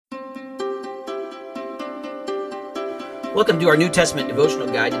Welcome to our New Testament devotional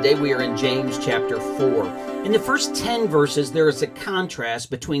guide. Today we are in James chapter 4. In the first 10 verses, there is a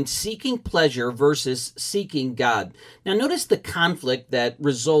contrast between seeking pleasure versus seeking God. Now notice the conflict that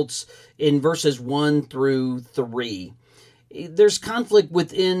results in verses 1 through 3. There's conflict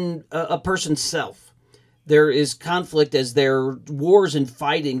within a person's self. There is conflict as there are wars and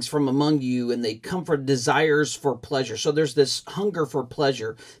fightings from among you, and they come from desires for pleasure. So there's this hunger for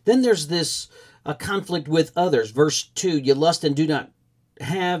pleasure. Then there's this a conflict with others. Verse 2, you lust and do not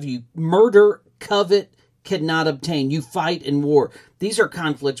have, you murder, covet, cannot obtain, you fight in war. These are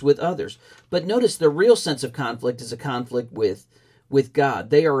conflicts with others. But notice the real sense of conflict is a conflict with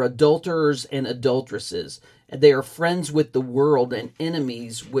God. They are adulterers and adulteresses. They are friends with the world and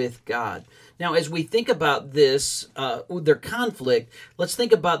enemies with God. Now, as we think about this, their conflict, let's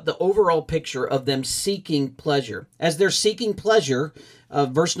think about the overall picture of them seeking pleasure. As they're seeking pleasure,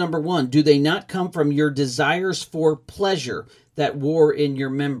 verse number 1, do they not come from your desires for pleasure that war in your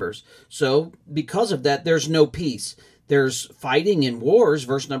members? So, because of that, there's no peace. There's fighting and wars,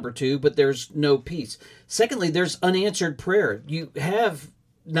 verse number 2, but there's no peace. Secondly, there's unanswered prayer. You have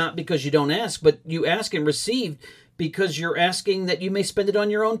not because you don't ask, but you ask and receive because you're asking that you may spend it on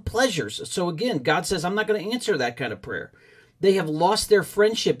your own pleasures. So again, God says, I'm not going to answer that kind of prayer. They have lost their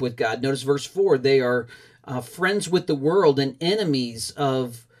friendship with God. Notice verse 4, they are friends with the world and enemies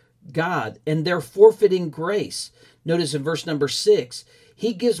of God, and they're forfeiting grace. Notice in verse number 6,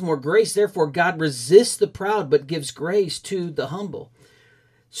 he gives more grace, therefore God resists the proud, but gives grace to the humble.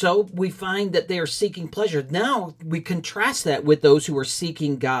 So we find that they are seeking pleasure. Now we contrast that with those who are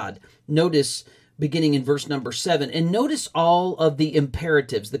seeking God. Notice beginning in verse number 7, and notice all of the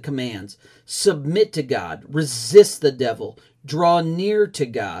imperatives, the commands. Submit to God, resist the devil, draw near to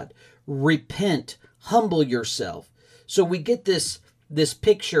God, repent, humble yourself. So we get this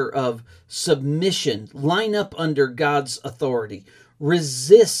picture of submission, line up under God's authority,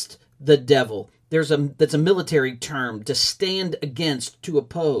 resist the devil. That's a military term, to stand against, to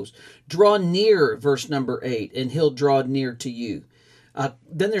oppose. Draw near, verse number 8, and he'll draw near to you.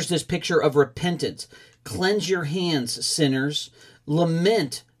 Then there's this picture of repentance. Cleanse your hands, sinners.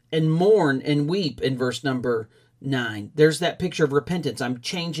 Lament and mourn and weep in verse number 9. There's that picture of repentance. I'm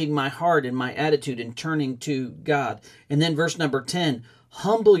changing my heart and my attitude and turning to God. And then verse number 10,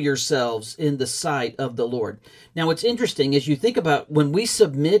 humble yourselves in the sight of the Lord. Now what's interesting is you think about when we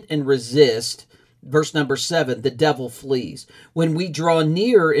submit and resist, verse number 7, the devil flees. When we draw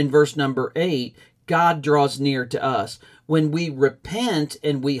near in verse number 8, God draws near to us. When we repent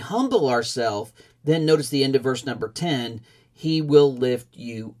and we humble ourselves, then notice the end of verse number 10, he will lift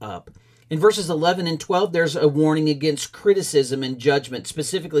you up. In verses 11 and 12, there's a warning against criticism and judgment,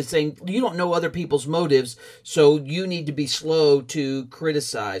 specifically saying you don't know other people's motives, so you need to be slow to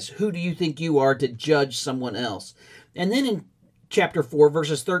criticize. Who do you think you are to judge someone else? And then in chapter 4,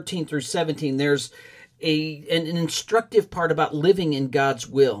 verses 13 through 17, there's an instructive part about living in God's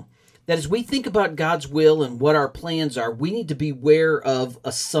will. That as we think about God's will and what our plans are, we need to beware of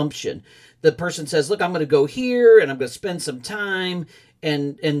assumption. The person says, look, I'm going to go here and I'm going to spend some time.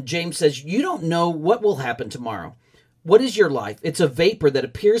 And James says, you don't know what will happen tomorrow. What is your life? It's a vapor that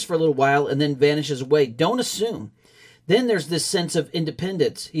appears for a little while and then vanishes away. Don't assume. Then there's this sense of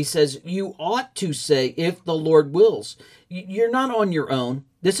independence. He says, you ought to say, if the Lord wills. You're not on your own.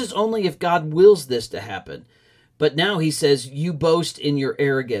 This is only if God wills this to happen. But now he says, you boast in your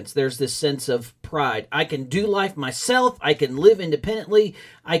arrogance. There's this sense of pride. I can do life myself. I can live independently.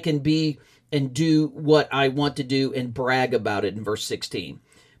 I can be and do what I want to do and brag about it in verse 16.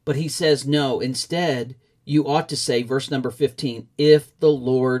 But he says, no, instead, you ought to say, verse number 15, if the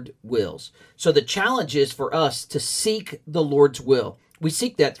Lord wills. So the challenge is for us to seek the Lord's will. We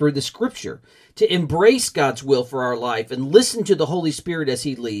seek that through the scripture, to embrace God's will for our life and listen to the Holy Spirit as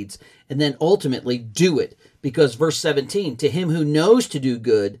he leads, and then ultimately do it. Because verse 17, to him who knows to do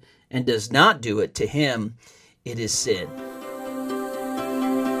good and does not do it, to him it is sin.